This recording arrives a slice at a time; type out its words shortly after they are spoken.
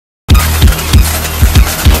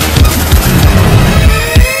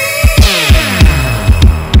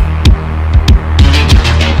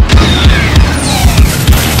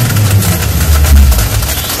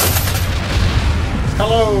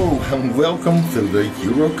welcome to the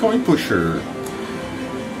Euro Coin Pusher.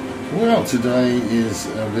 Well, today is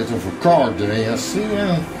a bit of a card day, I see,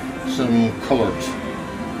 some colored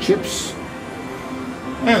chips,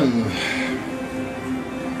 and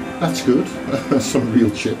that's good, some real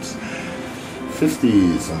chips.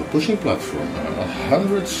 50s on the pushing platform,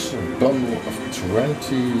 100s, a bundle of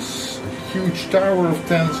 20s, a huge tower of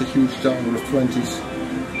 10s, a huge tower of 20s,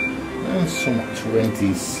 and some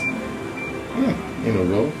 20s in a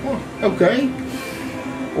row. Oh, okay,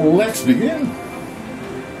 let's begin.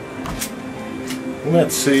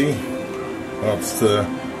 Let's see what's the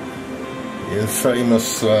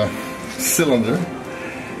infamous cylinder,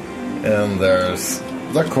 and there's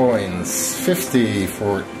the coins. 50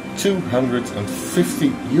 for 250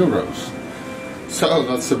 euros. So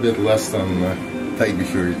that's a bit less than the day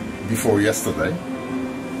before yesterday,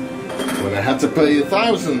 when I had to pay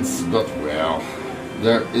 1,000, but well,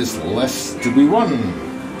 there is less to be won.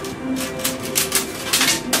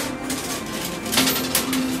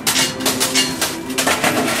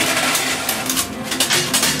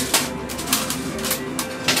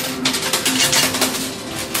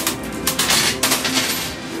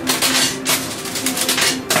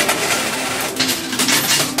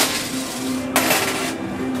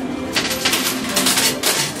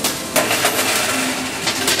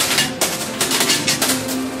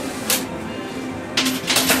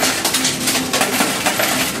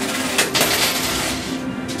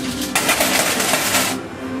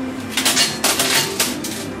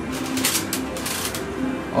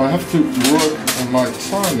 I have to work on my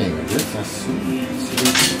timing a bit. I see.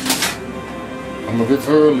 I'm a bit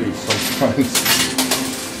early sometimes.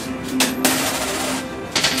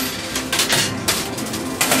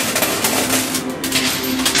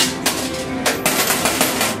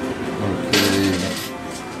 Okay.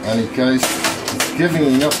 In any case, it's giving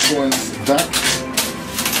enough coins back.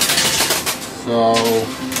 So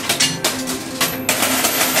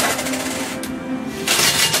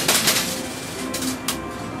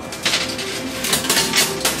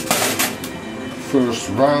first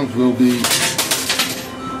round will be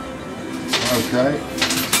okay.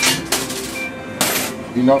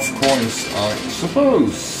 Enough coins, I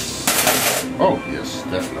suppose. Oh yes,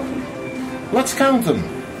 definitely. Let's count them.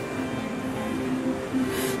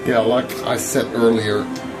 Yeah, like I said earlier,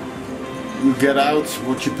 you get out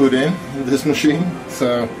what you put in this machine.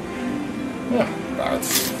 So yeah, about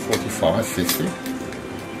 45, 50.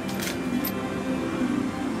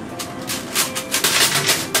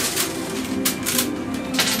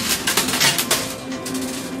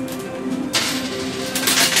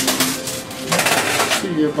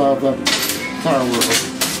 About that tower of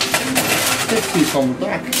 50s on the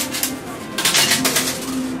back.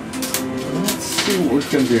 Let's see what we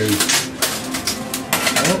can do.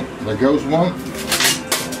 Well, there goes one.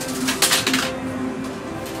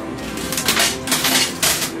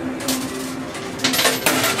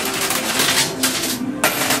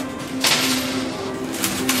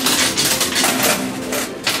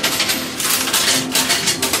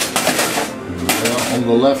 Yeah, on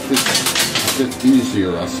the left is bit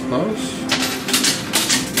easier, I suppose.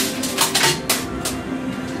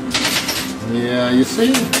 Yeah, you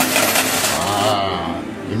see? Ah,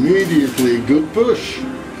 immediately good push.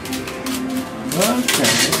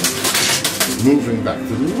 Okay. Moving back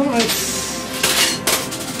to the right.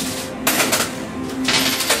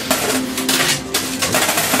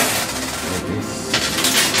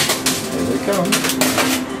 Here they come.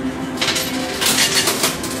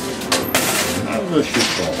 Now they should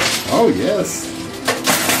fall. Oh yes.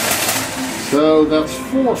 So that's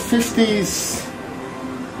 4 50s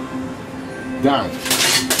down.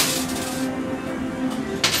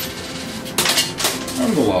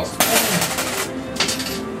 And the last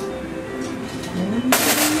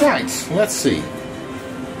one. Right, let's see.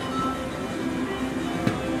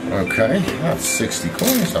 Okay, that's 60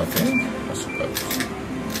 coins, I think, I suppose.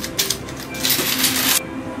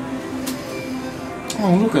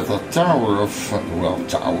 Oh, look at the tower of, well,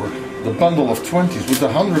 tower. The bundle of 20s with the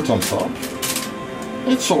 100 on top.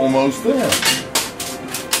 It's almost there.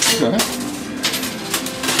 Okay.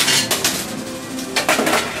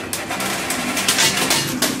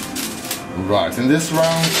 Right, in this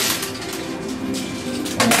round,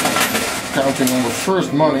 I'm counting on the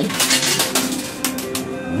first money.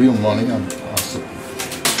 Real money,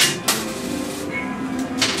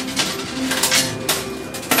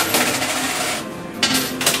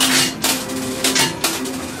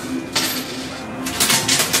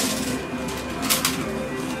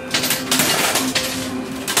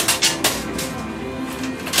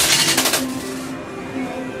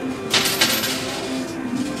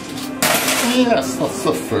 Yes, that's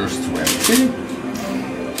that's the first 20.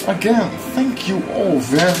 Again, thank you all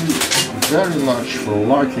very, very much for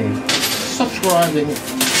liking, subscribing,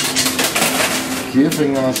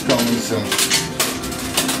 giving us comments and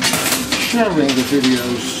sharing the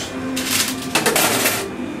videos.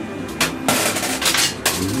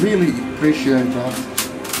 Really appreciate that.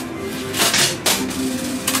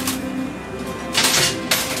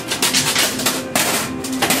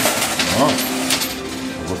 Oh,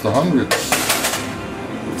 that was the hundreds.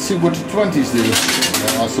 Let's see what the 20s do.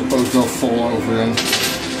 I suppose they'll fall over then.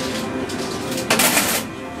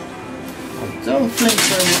 I don't think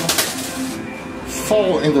they will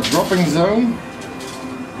fall in the dropping zone.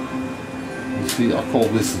 You see, I call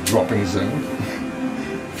this the dropping zone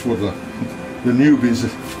for the newbies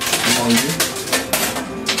among you.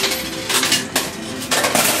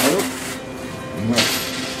 Oh, no.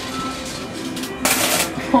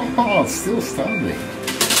 Oh, it's still standing.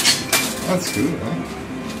 That's good, huh?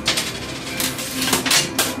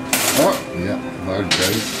 Oh, yeah, there it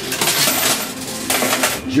goes.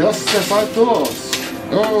 Just as I thought.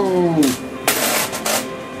 Oh,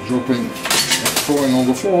 dropping a coin on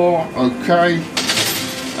the floor. Okay,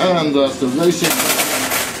 and that's the racing.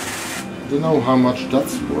 Don't know how much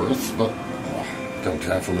that's worth, but don't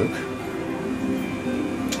have a look.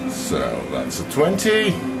 So that's a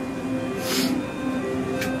 20.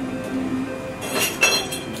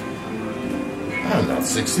 And that's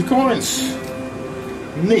 60 coins.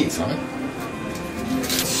 Neat, huh?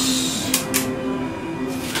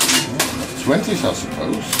 20s, I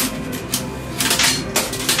suppose.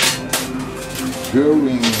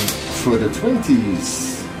 Going for the 20s.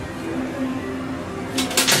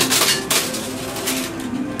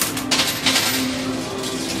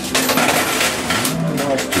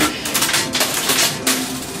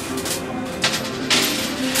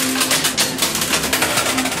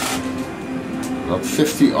 Got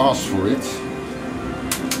 50 Rs for it.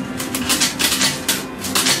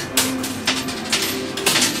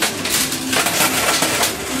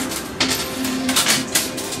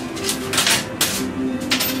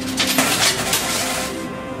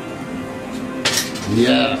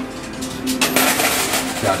 Yeah,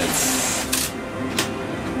 got it.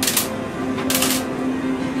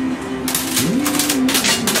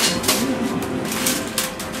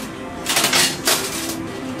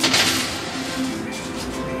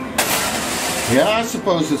 Yeah, I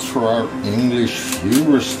suppose it's for our English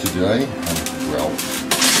viewers today. And, well,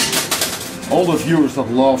 all the viewers that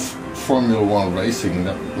love Formula 1 racing,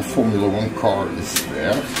 the Formula 1 car is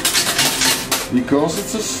there. Because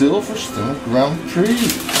it's a Silverstone Grand Prix.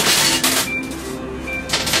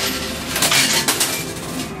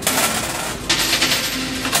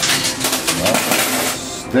 Well,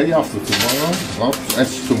 it's day after tomorrow. Well,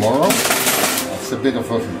 it's tomorrow. That's a bit of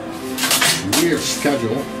a weird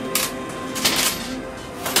schedule.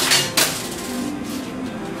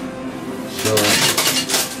 So,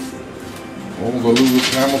 all the Lewis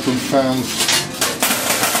Hamilton fans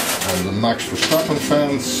and the Max Verstappen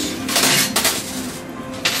fans.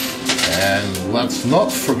 And let's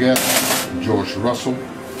not forget George Russell.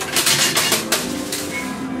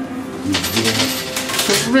 He's doing a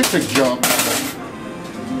terrific job.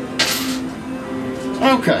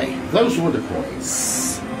 Okay, those were the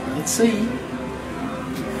coins. Let's see.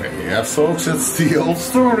 Yeah, folks, it's the old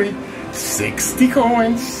story. 60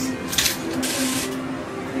 coins.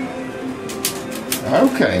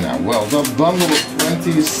 Okay, now, well, that bundle of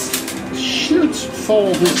 20s should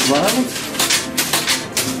fall this round.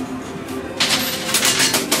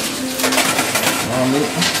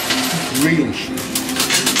 Really should.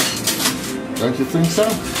 Don't you think so?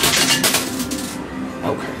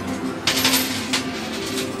 Okay.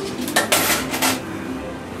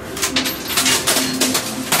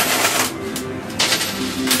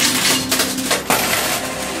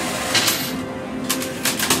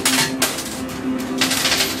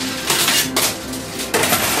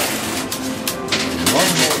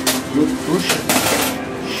 One more good push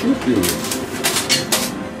should do it.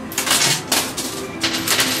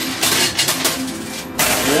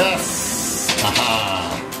 Yes!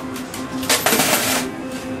 Haha!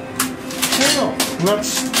 Well,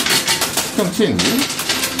 let's continue.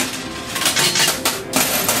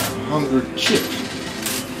 100 chip.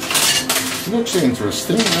 Looks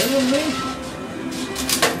interesting, doesn't it?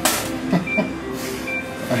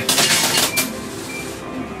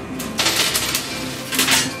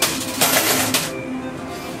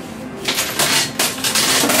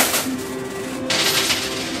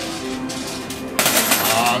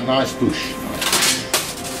 Nice push.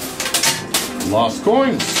 Last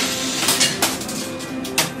coins.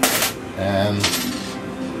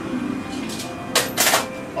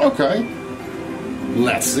 Okay,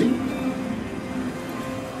 let's see.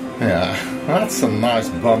 Yeah, that's a nice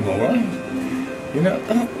bundle, right? You know,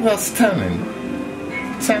 that's 10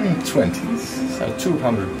 20s, so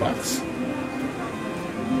 $200.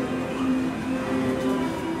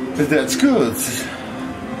 But that's good.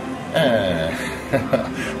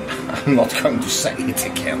 I'm not going to say it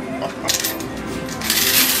again.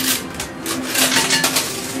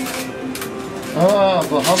 Ah,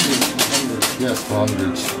 the 100, yes, the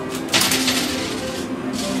 100s.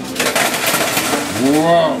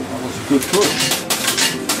 Wow, that was a good push.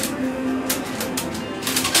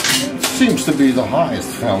 It seems to be the highest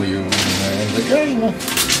value in the game.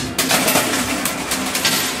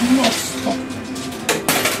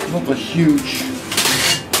 Not a huge.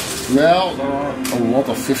 Well, there are a lot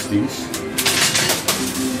of 50s.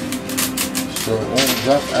 So all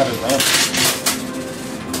that added up.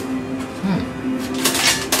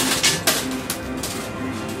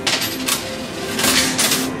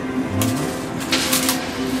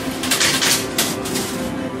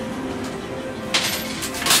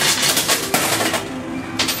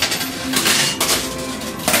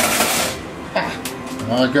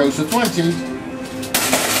 There goes the 20.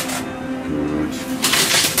 Good.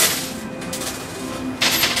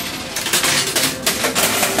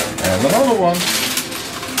 And another one.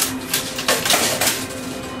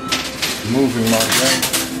 Moving my game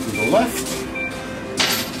to the left.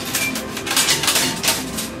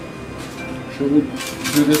 Should we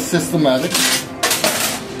do this systematic?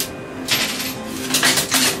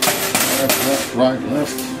 Left, left, right,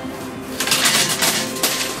 left.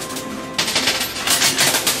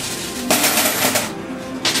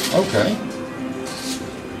 Okay,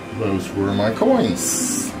 those were my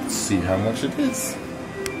coins. Let's see how much it is.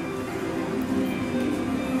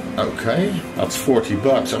 Okay, that's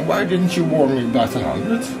 $40. And why didn't you warn me about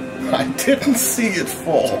 100? I didn't see it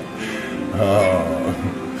fall.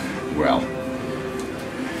 Well,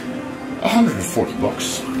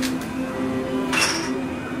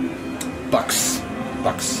 $140. Bucks,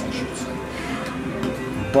 I should say.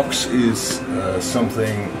 Bucks is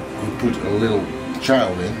something you put a little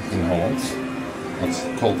child in Holland. That's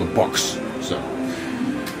called the box. So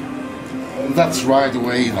that's right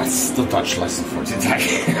away, that's the Dutch lesson for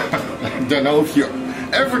today. I don't know if you're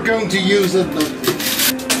ever going to use it, but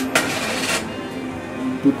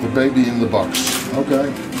put the baby in the box.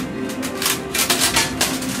 Okay.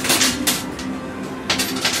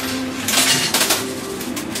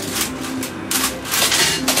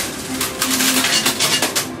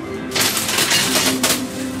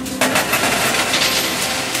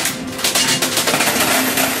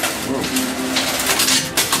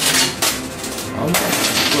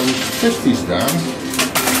 Those 50s down.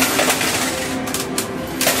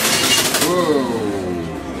 Whoa,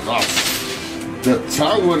 that's the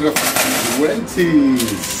tower of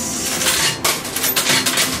 20s.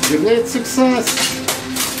 Great success.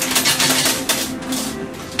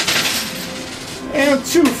 And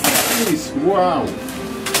 2 50s. Wow.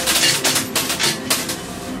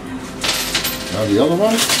 Now the other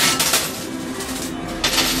one.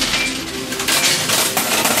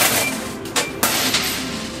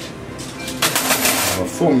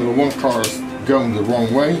 Formula 1 car is going the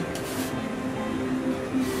wrong way.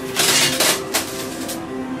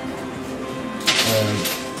 And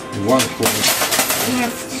 1 point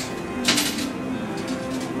left.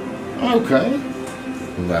 Okay,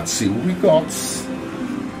 let's see what we got.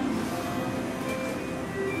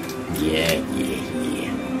 Yeah.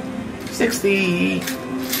 60.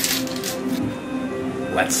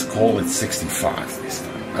 Let's call it 65 this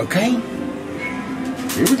time. Okay,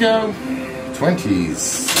 here we go.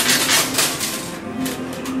 20s.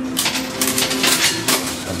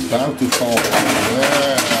 About to fall.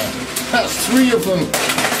 Yeah. That's 3 of them.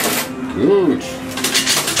 Good.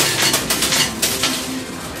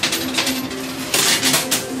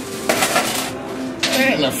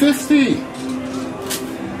 And a 50.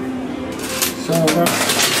 So that's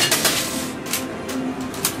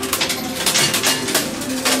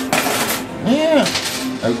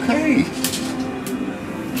okay.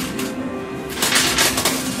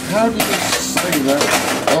 How do you say that?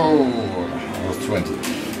 Oh, that was 20.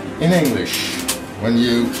 In English, when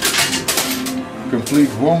you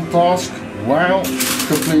complete one task while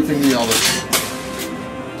completing the other.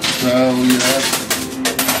 So you have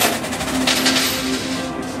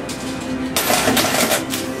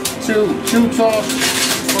two tasks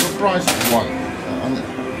for the price of one.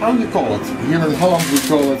 How do you call it? Here in Holland we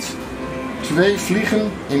call it 2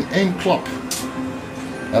 vliegen in 1 klap.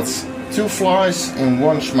 That's 2 flies in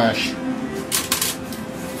 1 smash.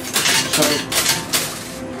 So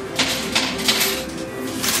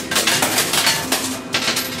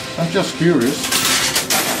I'm just curious.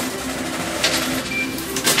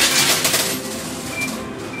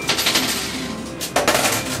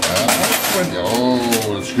 Oh,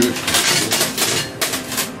 that's good.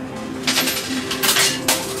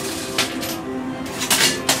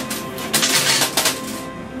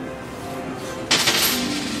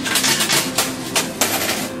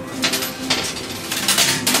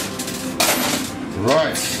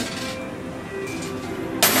 Right.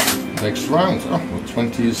 Next round. Oh, well,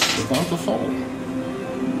 20 is about to fall.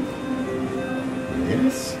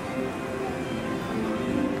 Yes.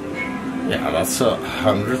 Yeah, that's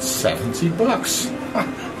 $170.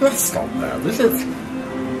 That's not bad, is it?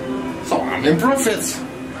 So I'm in profit.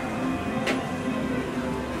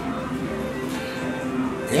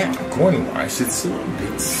 Yeah, coin-wise, it's a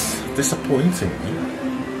bit disappointing.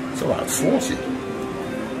 It's about 40.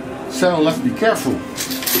 So let's be careful.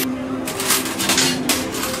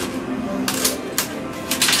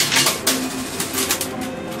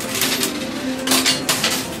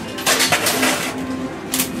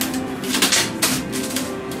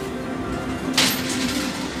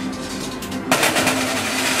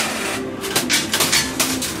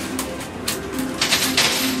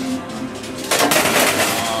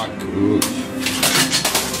 Good.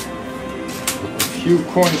 What a few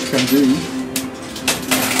coins can do.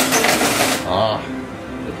 Ah,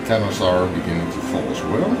 the tenors are beginning to fall as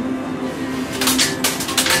well.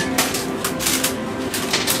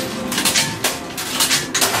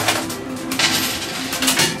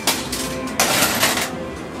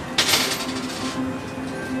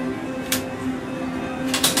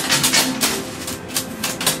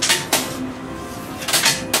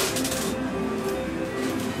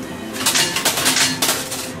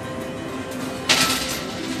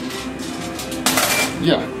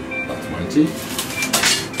 Yeah, about 20.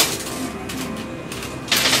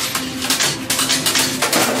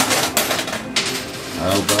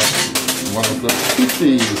 How about one of the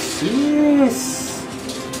 50s? Yes!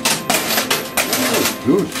 Oh,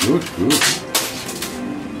 good, good, good.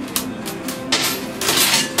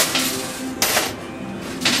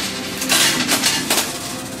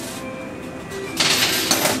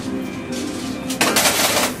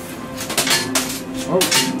 Oh,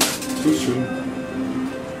 too soon.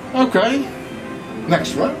 Okay,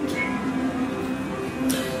 next round.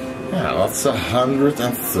 Yeah, that's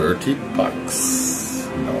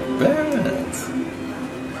 $130. Not bad.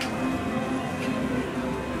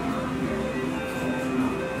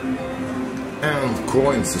 And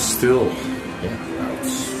coins is still, yeah,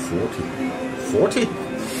 that's 40. 40?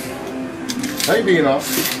 Maybe enough.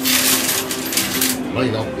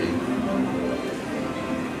 May not be.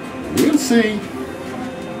 We'll see.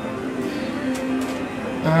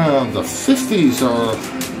 And the 50s are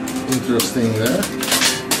interesting there.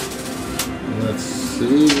 Let's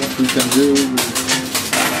see what we can do.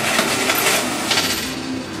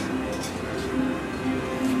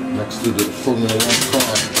 Next to the Formula 1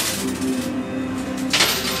 car.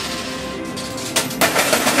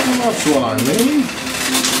 And that's what I mean.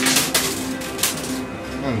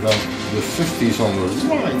 And then the 50s on the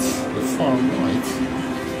right, the far right.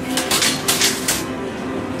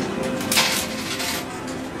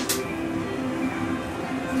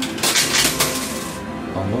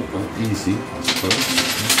 Not that easy, I suppose.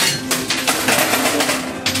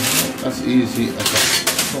 Not as easy as I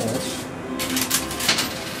thought.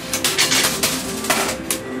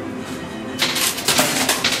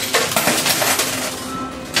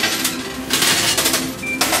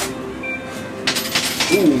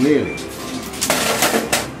 Ooh, nearly.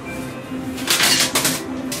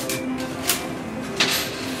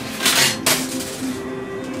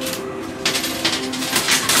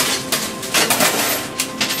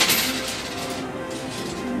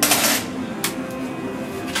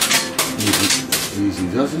 Easy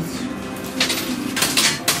does it.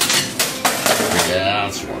 Yeah,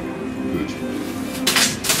 that's one. Good.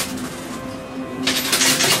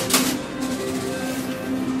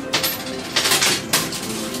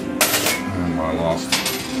 And my last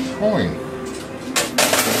coin.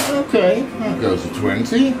 Okay, that goes to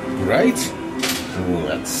 20. Great.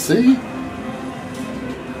 Let's see.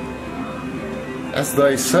 As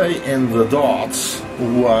they say in the dots,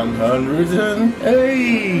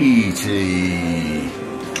 180.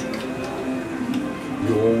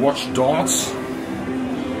 You all watch dots?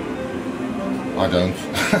 I don't.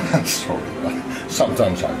 Sorry.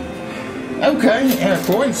 Sometimes I do. Okay,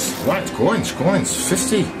 coins. Right, coins.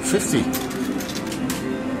 50.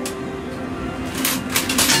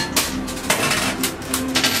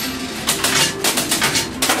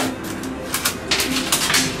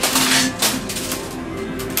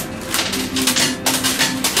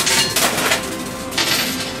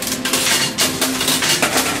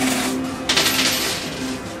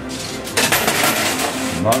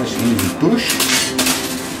 Nice easy push,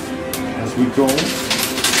 as we call it.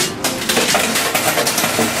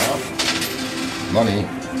 Money.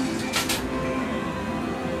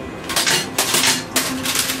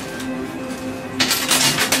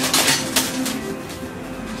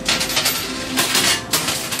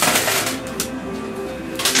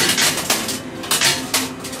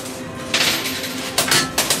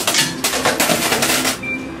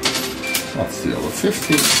 That's the other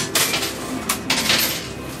 50.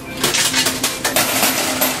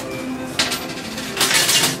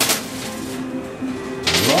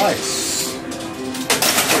 Right.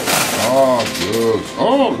 Oh, good.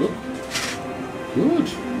 Oh, look. Good.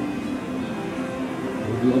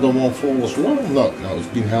 Will the other one fall as well? No, it's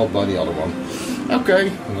been held by the other one.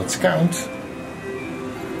 Okay, let's count.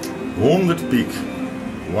 100 peak.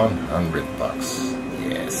 100 bucks.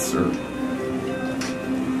 Yes, sir.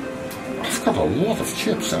 I've got a lot of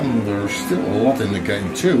chips and there's still a lot in the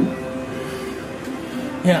game too.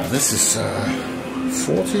 Yeah, this is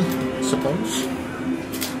 40, I suppose.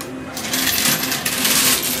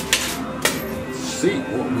 See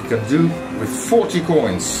what we can do with 40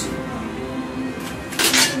 coins.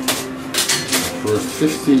 First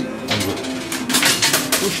 50 on the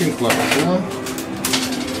pushing platform.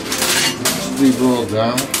 Nicely brought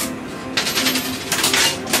down.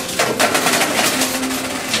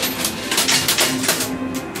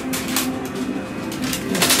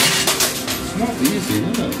 It's not easy,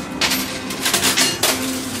 is it?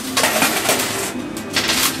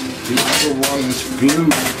 The other one is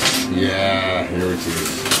glued. Yeah, here it is.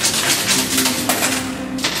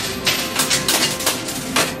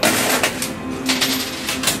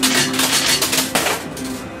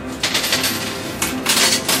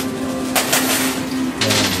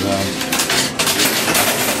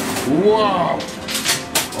 And wow!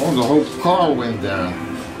 Oh, the whole car went down.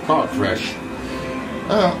 Car crash.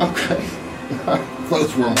 Okay.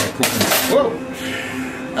 Those were my coins. Whoa!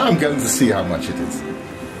 I'm going to see how much it is.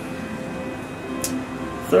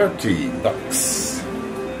 30 bucks.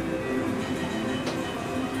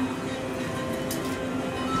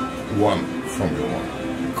 One from your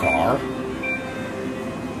car.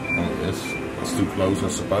 Oh yes, that's too close, I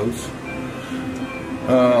suppose.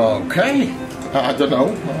 Okay, I don't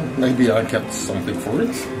know. Maybe I kept something for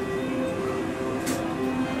it.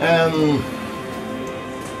 And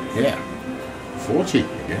yeah, 40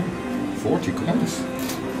 again. 40 coins.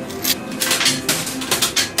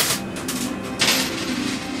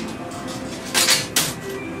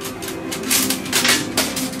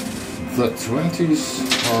 The 20s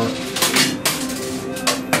are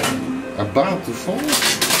about to fall.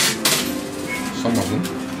 Some of them.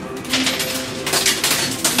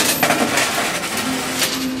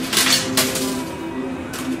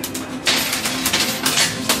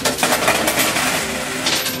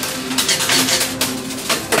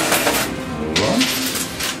 Alright.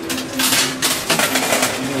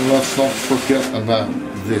 Let's not forget about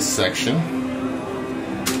this section.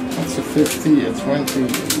 That's a 50, a 20,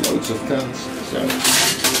 loads of tens. So let's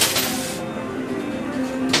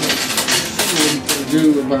see what we can do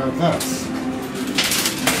about that.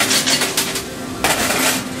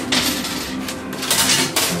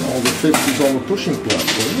 And all the 50s on the pushing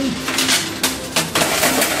platform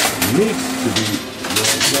needs to be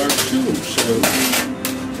right there too. So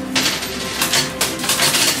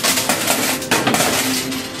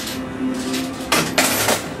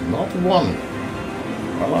not one.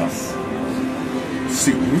 Alas.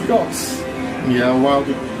 See what we got. Yeah, while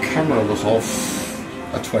the camera was off,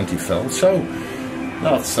 a 20 fell, so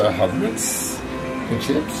that's 100 in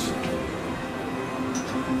chips.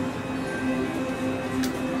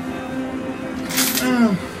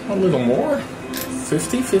 A little more.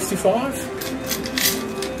 50, 55.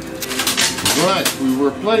 Right, we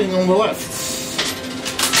were playing on the left.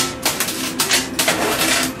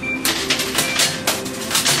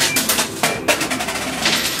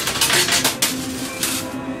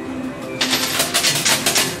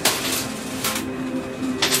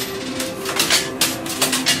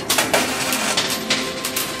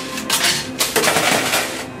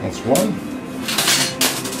 That's one.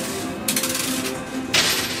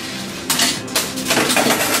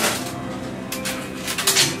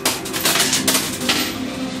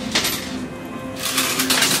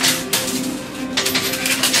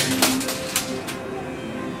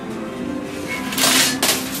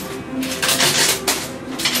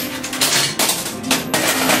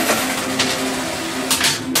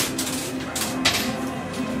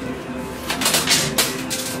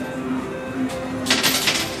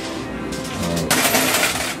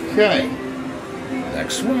 Okay,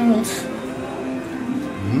 next round.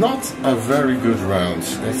 not a very good round.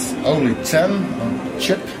 It's only 10 on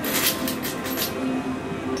chip.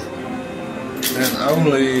 And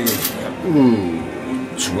only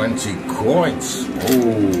 20 coins.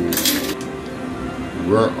 Oh,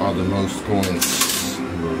 where are the most coins?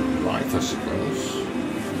 Right, I suppose.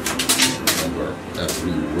 And we're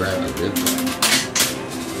everywhere a bit.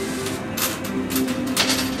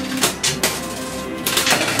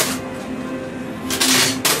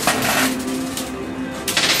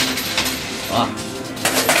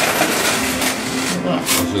 That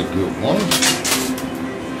was a good one.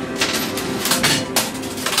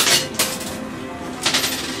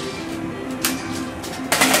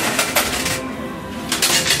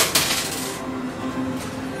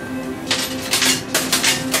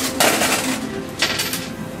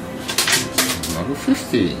 Number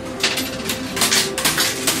 50.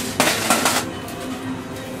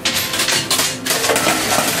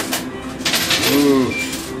 Good.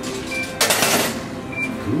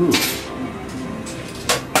 Good.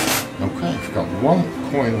 Okay, I've got one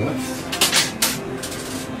coin left.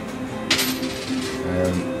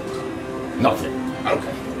 And nothing.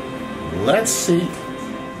 Okay. Let's see.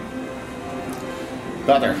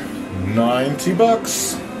 Better. 90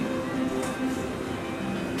 bucks.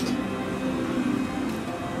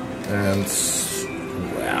 And,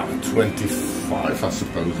 wow, 25 I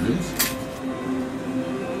suppose it is.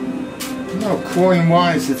 No,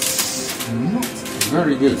 coin-wise it's not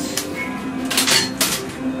very good.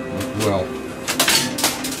 But, well,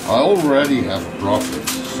 I already have a profit,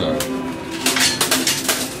 so...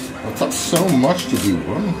 But that's so much to be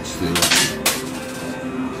won still.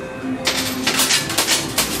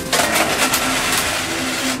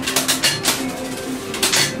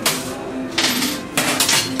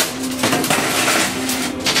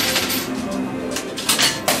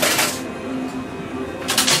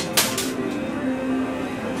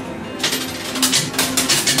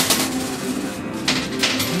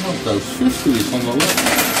 Those 50s on the left.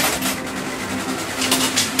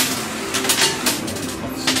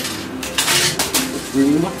 That's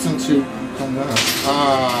reluctant to come down.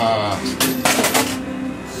 Ah!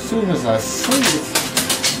 As soon as I see it.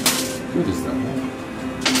 Good as that, huh?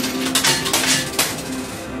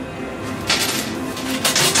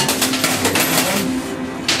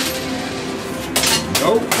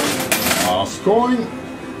 Nope. Last coin.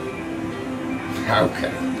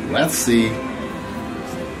 Okay, let's see.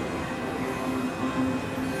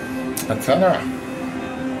 A tenner.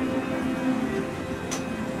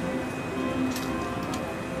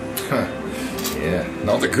 Yeah,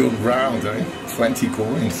 not a good round, eh? 20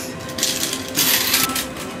 coins.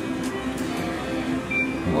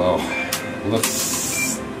 Well,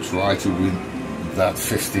 let's try to win that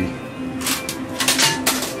 50.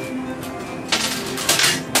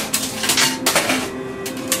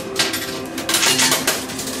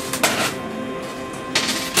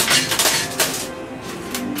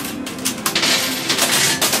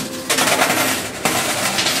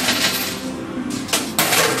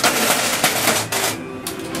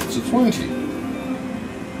 To 20.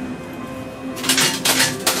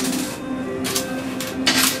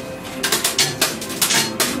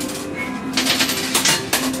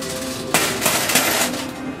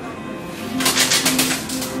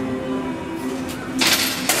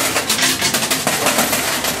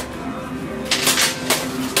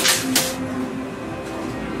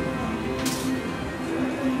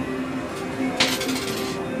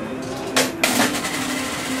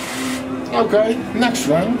 Okay, next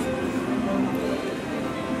round.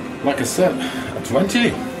 Like I said, a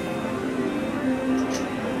 20.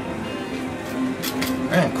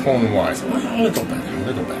 And coin-wise, a little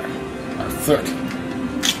better. A 30.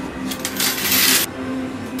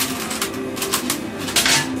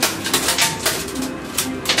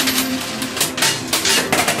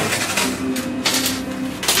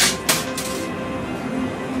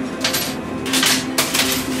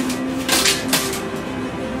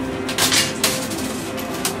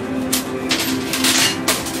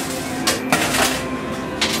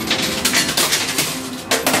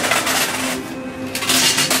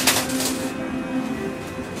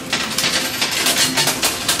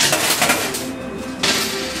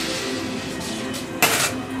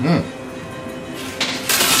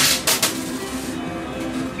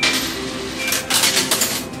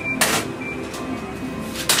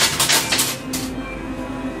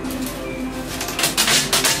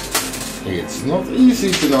 It's not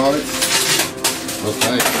easy tonight, but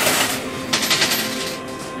hey,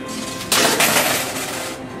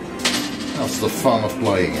 that's the fun of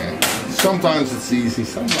playing, eh? Sometimes it's easy,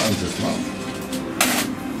 sometimes it's not.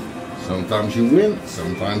 Sometimes you win,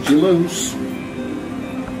 sometimes you lose.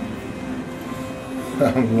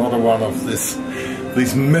 Another one of these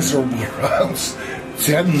miserable rounds.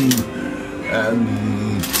 10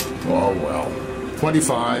 and oh well,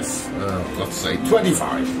 25. Let's say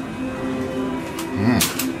 25.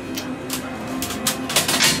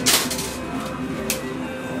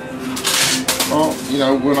 Well, you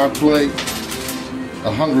know, when I play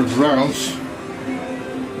 100 rounds,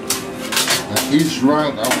 and each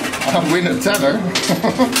round I win a tenner.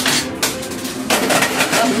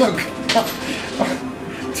 And look,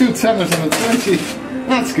 2 tenners and a 20.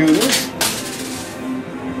 That's good, eh?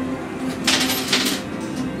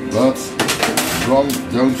 But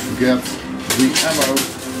don't forget the ammo.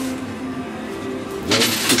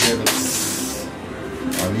 Don't forget it.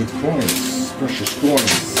 I need coins, precious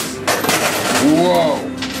coins. Whoa!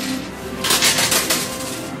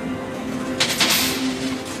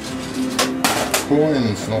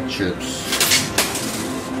 Coins, not chips.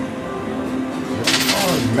 There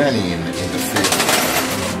are many in the field.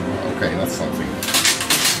 Okay, that's something.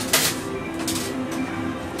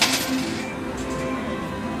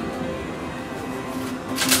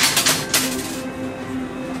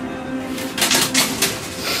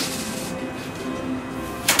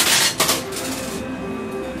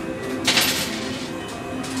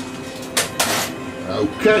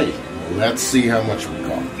 Okay, let's see how much we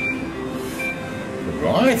got.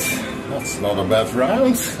 Right, that's not a bad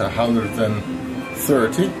round.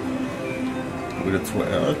 130 with a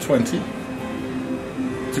 20.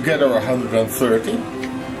 Together 130.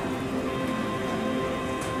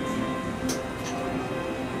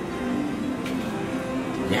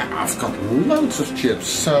 Yeah, I've got loads of chips,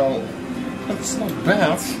 so that's not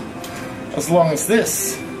bad. As long as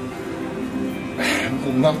this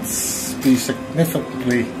will not be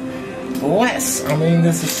significantly less. I mean,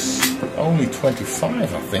 this is only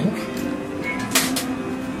 25, I think.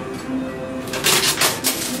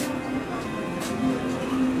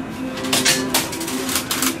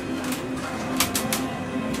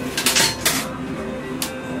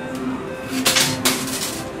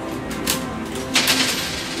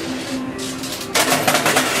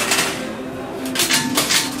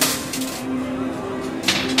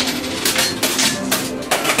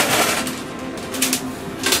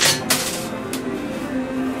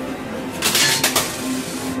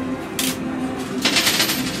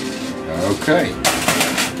 Okay,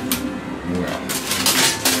 well,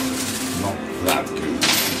 not that good.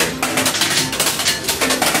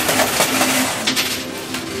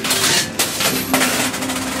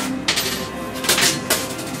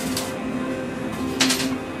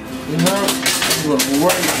 You know,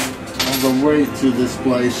 on the way to this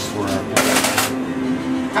place where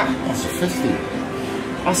that's a 50.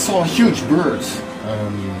 I saw a huge bird.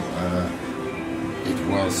 It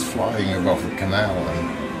was flying above the canal and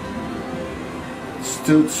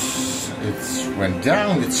it went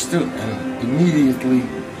down, it stood and immediately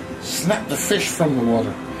snapped the fish from the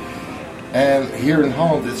water. And here in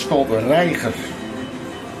Holland it's called a reiger.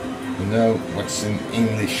 You know what's in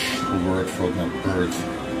English the word for that bird?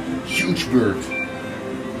 Huge bird.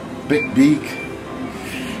 Big beak.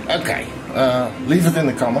 Okay, leave it in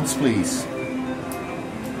the comments please.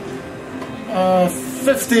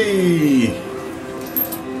 50!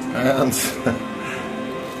 And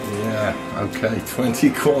yeah, okay, 20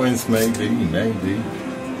 coins maybe.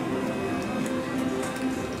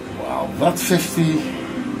 Wow, that 50,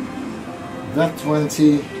 that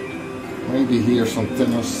 20, maybe here some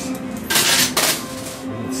tenors.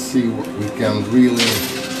 Let's see what we can really...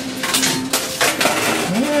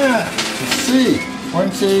 Yeah, let's see,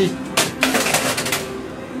 20.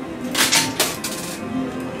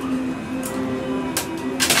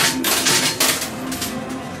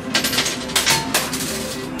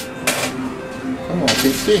 Come on,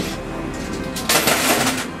 50.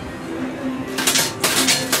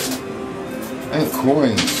 And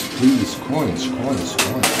coins, please, coins.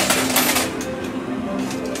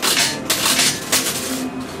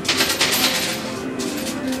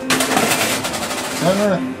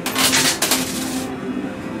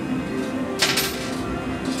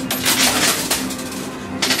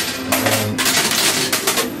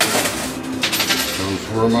 Those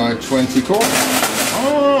were my 20 coins.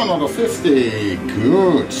 Oh, another 50.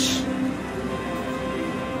 Good.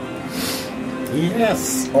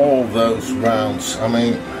 Yes, all those rounds. I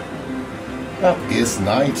mean, that is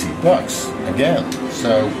 90 bucks again.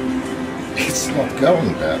 So it's not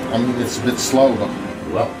going bad. I mean, it's a bit slow, but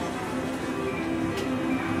well,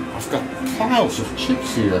 I've got piles of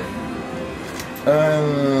chips here.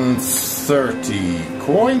 And 30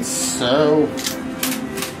 coins. So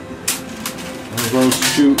those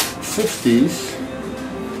two 50s.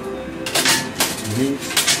 Need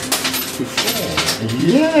 24.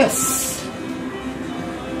 Yes!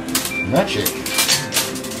 Magic.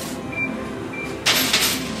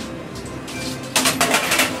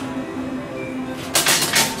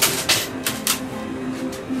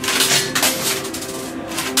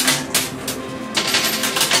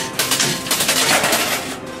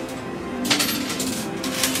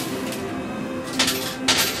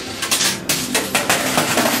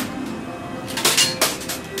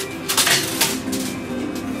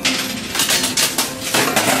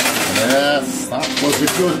 Yes, that was a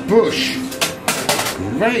good push.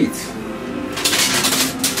 Great.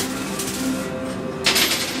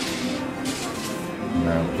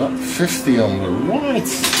 Now that 50 on the right.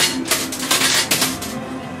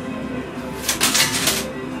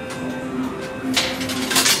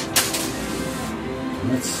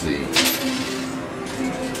 Let's see.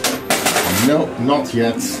 No, not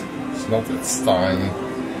yet. It's not its time.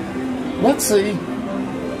 Let's see.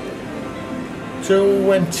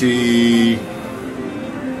 20.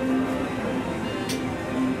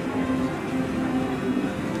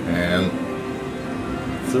 And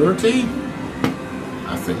 30,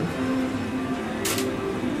 I think.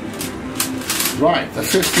 Right, the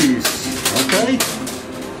 50s. Okay.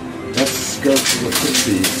 Let's go to the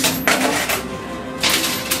 50s.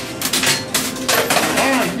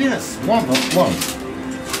 Ah, yes, one.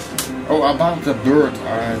 Oh, about the bird,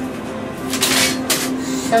 I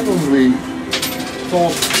suddenly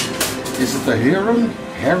thought, is it a heron?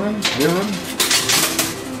 Heron?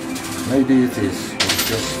 Maybe it is.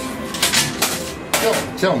 Just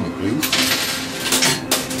tell me, please.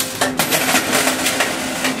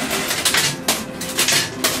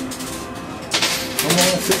 Come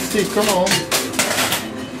on, 50, come on.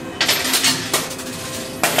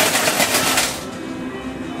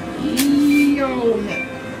 Yo,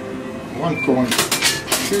 one coin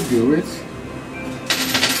should do it.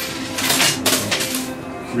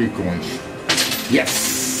 3 coins. Yes.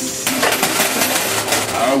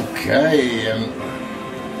 Okay, and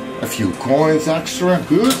a few coins extra.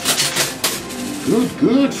 Good.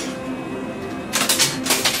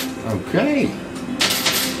 Okay.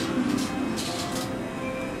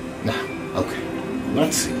 Now, okay.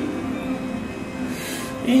 Let's see.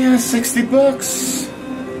 Yeah, 60 bucks.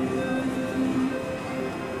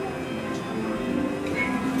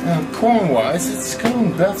 Coin-wise, it's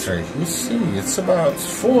going better. You see, it's about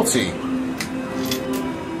 40.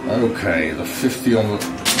 Okay, the 50 on the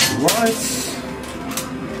right.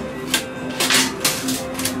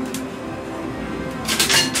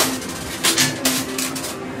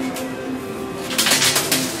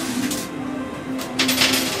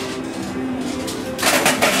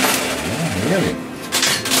 Yeah,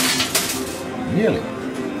 nearly.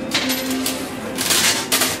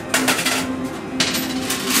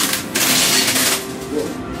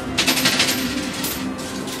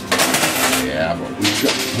 Yeah, but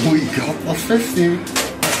we got the 50.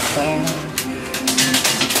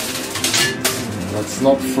 Let's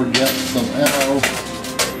not forget some ammo,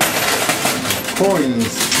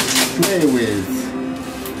 coins to play with.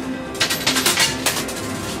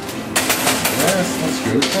 Yes, that's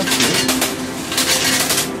good.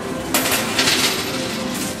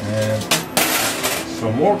 And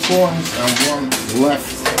some more coins and one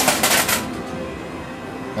left.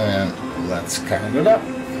 And let's count it up.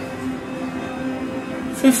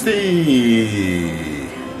 50.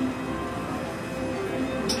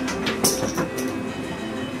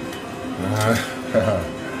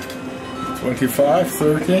 25,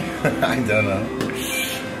 30, I don't know.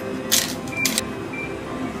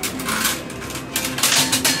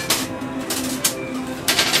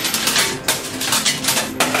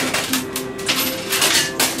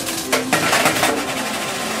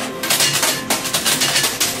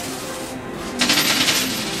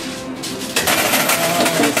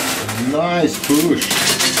 Nice push.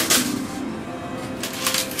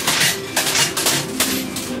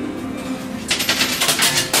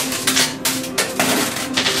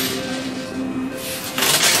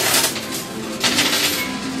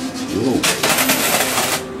 Whoa.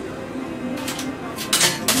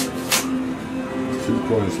 2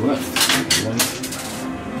 coins left.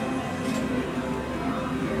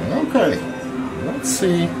 Okay, let's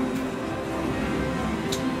see.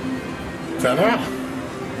 Ta-da!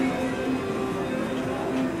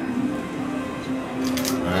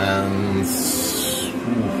 And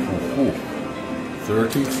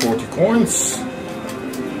 30, 40 coins.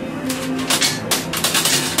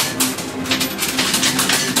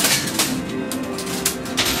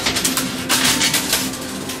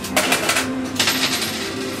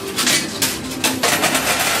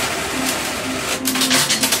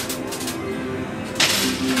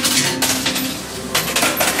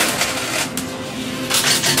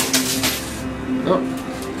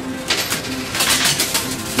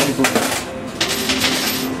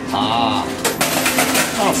 Ah,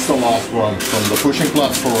 that's the last one from the pushing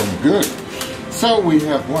platform. Good. So we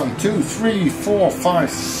have 1, 2, 3, 4, 5,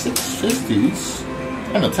 6 50s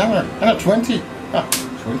and a tenner and a 20. Ah,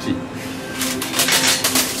 20.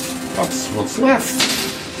 That's what's left.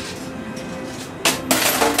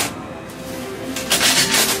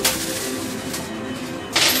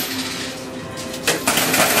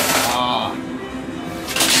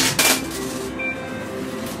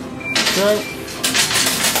 So,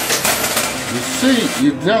 you see,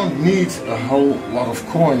 you don't need a whole lot of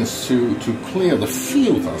coins to clear the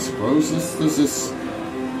field, I suppose. This is,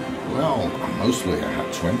 well, mostly I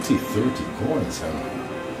had 20, 30 coins, and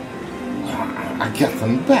I get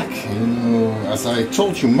them back. You know, as I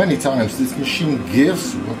told you many times, this machine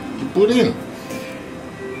gives what you put in.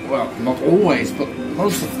 Well, not always, but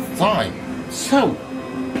most of the time. So,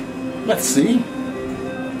 let's see.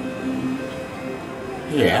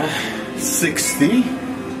 Yeah. 60.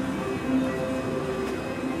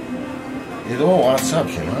 It all adds up,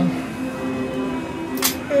 you know.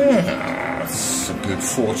 That's a good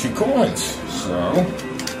 40 coins. So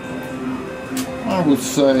I would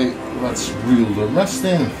say let's reel the rest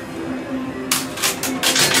in.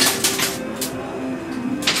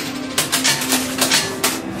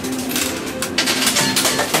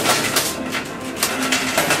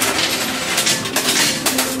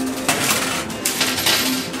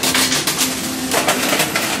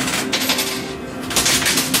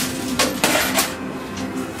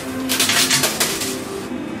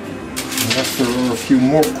 There are a few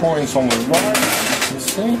more coins on the right, you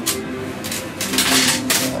see.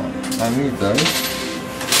 I need those.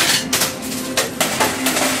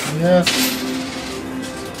 Yes.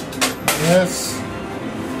 Yes.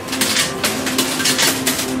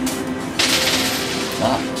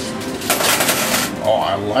 Ah. Oh,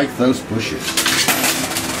 I like those bushes.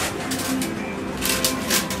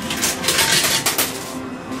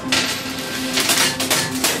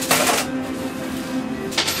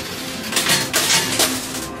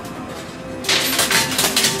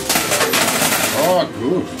 Oh,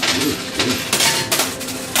 good, good,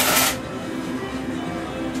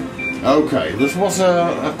 good. Okay, this was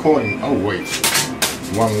a coin. Oh, wait.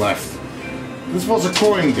 One left. This was a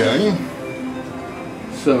coin game.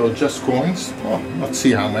 So, just coins. Oh, let's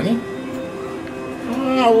see how many.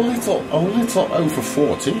 A little over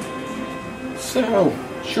 40. So,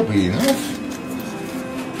 should be enough.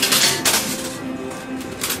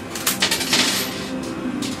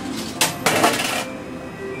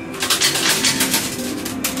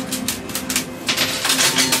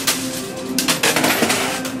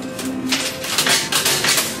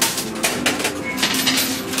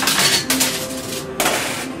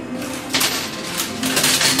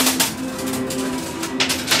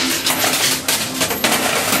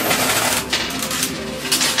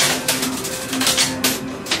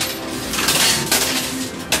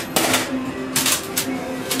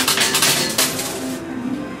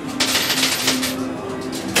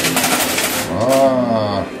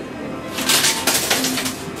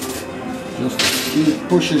 Just keep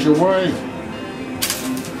pushes away.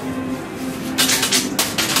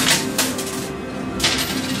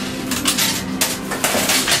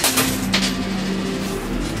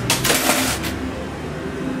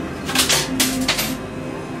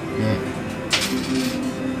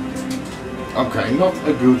 Okay, not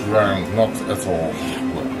a good round, not at all.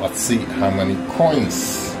 Well, let's see how many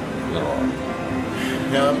coins there are.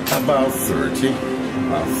 Yeah, about 30.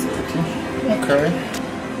 About 30. Okay.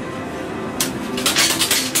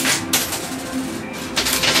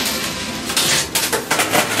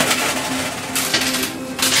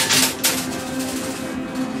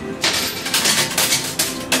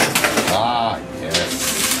 Ah, yes.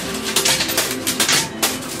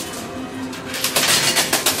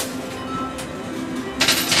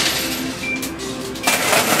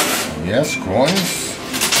 Yes, coins.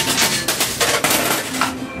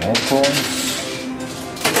 More coins.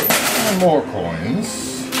 And more coins.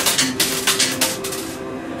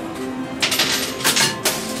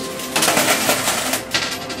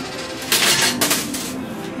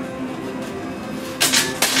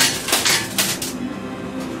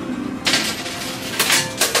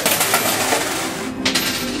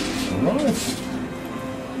 Alright.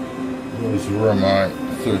 Those were my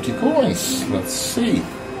 30 coins. Let's see.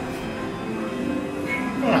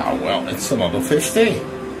 Ah, well, it's another 50.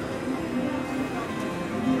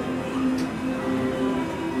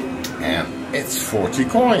 And it's 40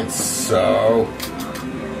 coins, so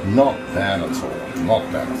not bad at all,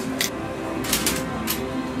 not bad at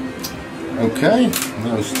all. Okay,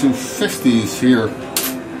 those two 50s here.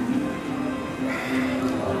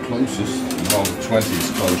 closest. Well, the 20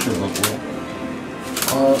 is closer, but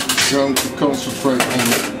we're going to concentrate on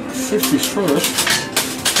the 50s first.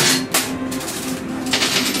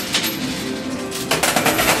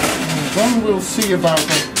 And then we'll see about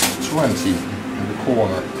the 20 in the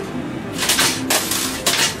corner.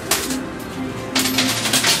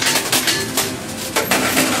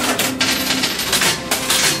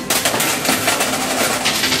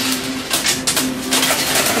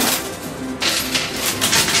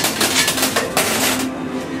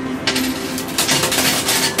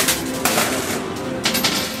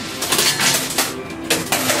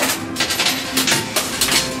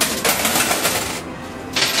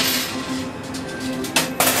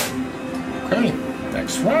 Okay,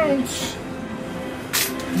 next round.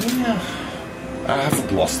 Yeah, I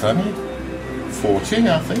haven't lost any. 40,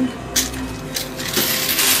 I think.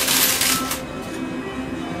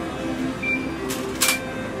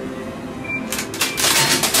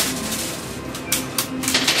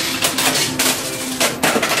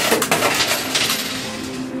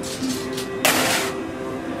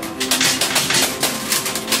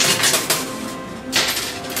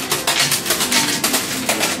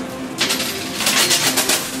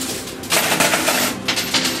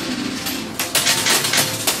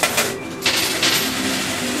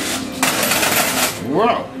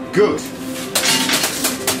 Wow, good.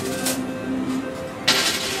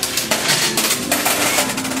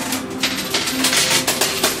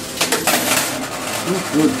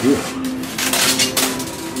 Good.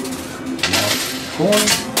 Last coin.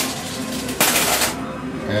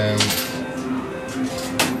 And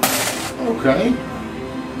okay.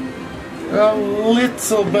 A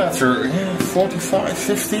little better. Yeah, 45,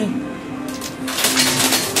 50.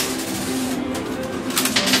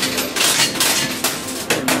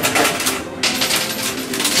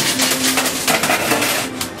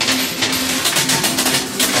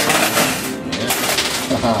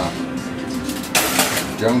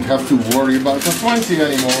 Don't have to worry about the 20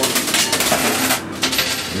 anymore.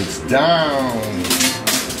 It's down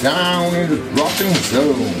in the dropping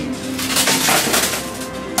zone.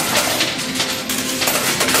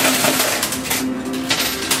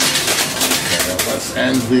 Okay, let's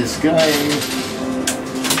end this game.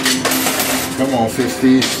 Come on,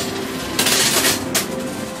 50s.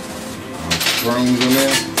 I'm throwing them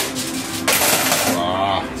in.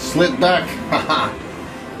 Ah, slip back. Haha.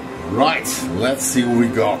 Right, let's see what we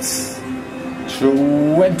got.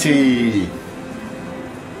 20.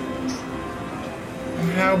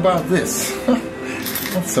 And how about this?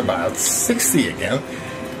 That's about 60 again.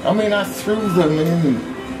 I mean, I threw them in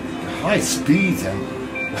high speed and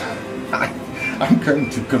I'm going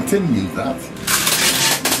to continue that.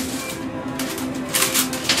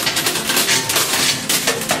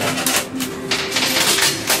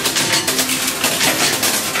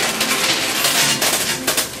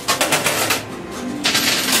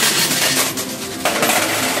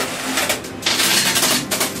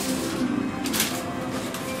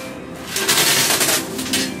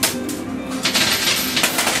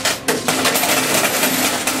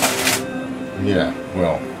 Yeah,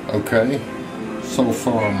 well, okay. So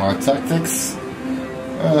far my tactics.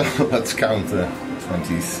 Let's count the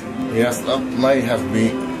 20s. Yes, that may have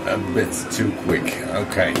been a bit too quick.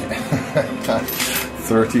 Okay.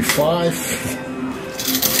 35.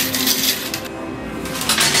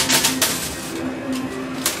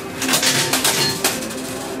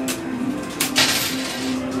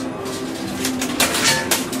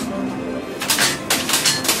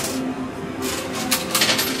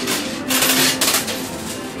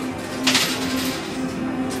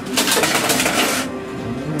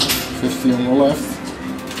 On the left.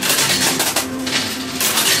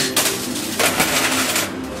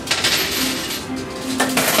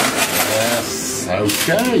 Yes,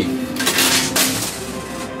 okay.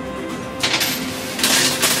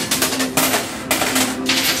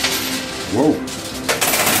 Whoa.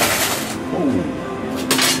 Oh,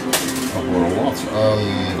 that were a lot.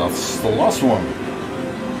 That's the last one.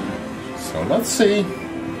 So let's see.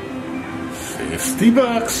 50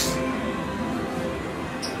 bucks.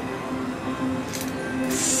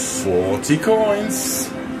 40 coins.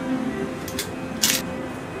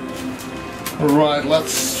 Right,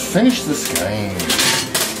 let's finish this game.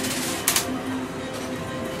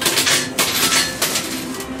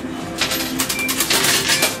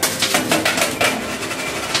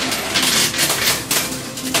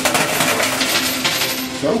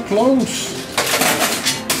 So close.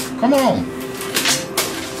 Come on.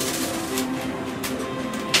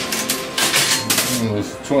 And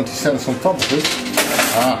there's 20 cents on top of it.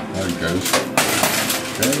 Ah, there it goes.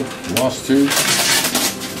 Okay, last two.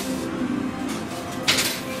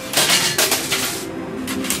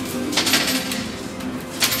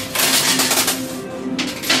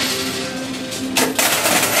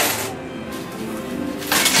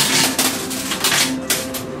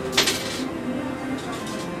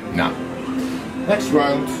 Next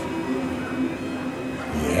round.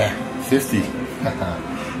 Yeah, 50.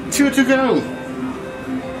 2 to go.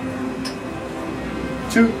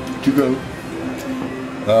 2 to go.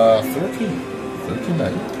 30.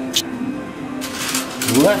 39.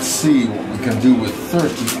 Let's see what we can do with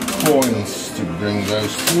 30 coins to bring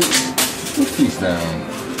those 50s down.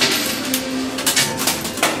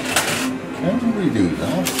 Can we do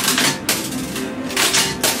that?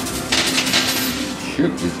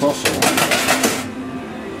 Should be possible.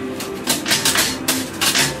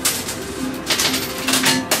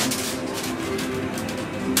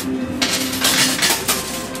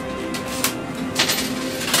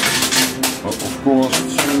 But of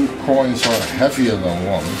course, 2 coins are heavier than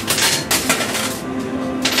 1.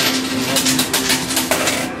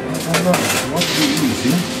 I don't know, it won't be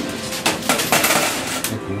easy.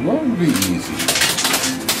 It won't be easy.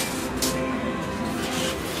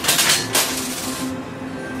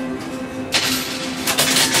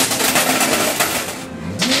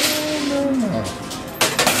 No.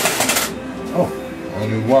 Oh,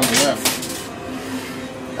 only 1 left.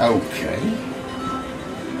 Okay.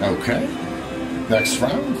 Okay. Next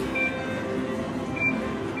round.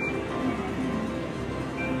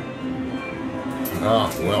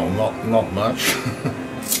 Ah, well, not much.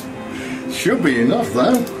 Should be enough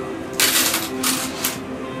though.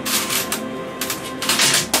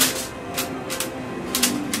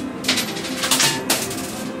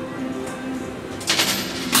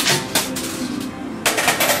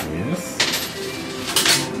 Yes.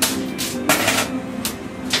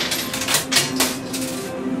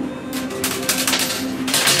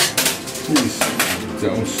 Please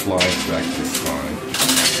don't slide back this time.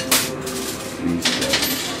 Please don't.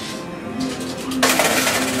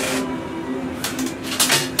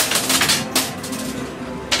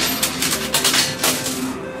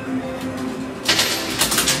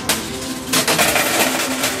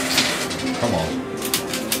 Come on.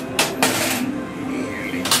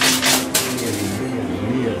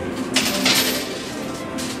 Nearly.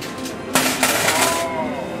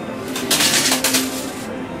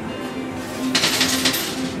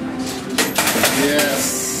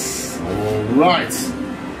 Yes. All right.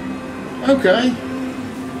 Okay.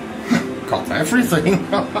 Got everything.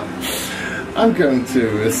 I'm going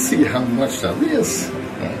to see how much that is.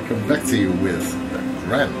 I'll come back to you with the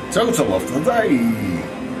grand total of the day.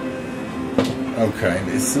 Okay,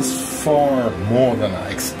 this is far more than I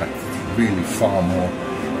expected. Really far more.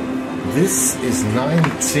 This is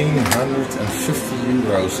 1950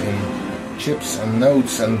 euros in chips and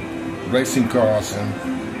notes and racing cars, and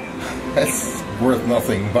that's worth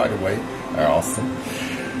nothing, by the way. I asked them.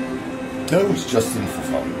 Those just in for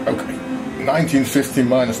fun. Okay. 1950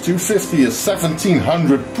 minus 250 is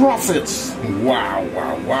 1700 profits. Wow,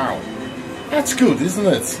 wow, wow. That's good, isn't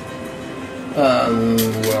it?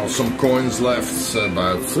 Well, some coins left,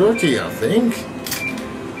 about 30, I think.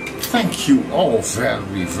 Thank you all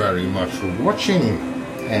very, very much for watching,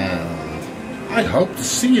 and I hope to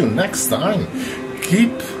see you next time.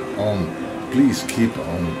 Please keep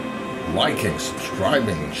on liking,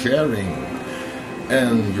 subscribing, sharing,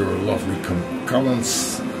 and your lovely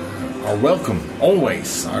comments are welcome,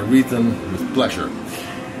 always. I read them with pleasure.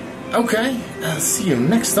 Okay, see you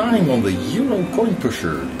next time on the Euro Coin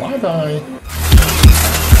Pusher. Bye bye.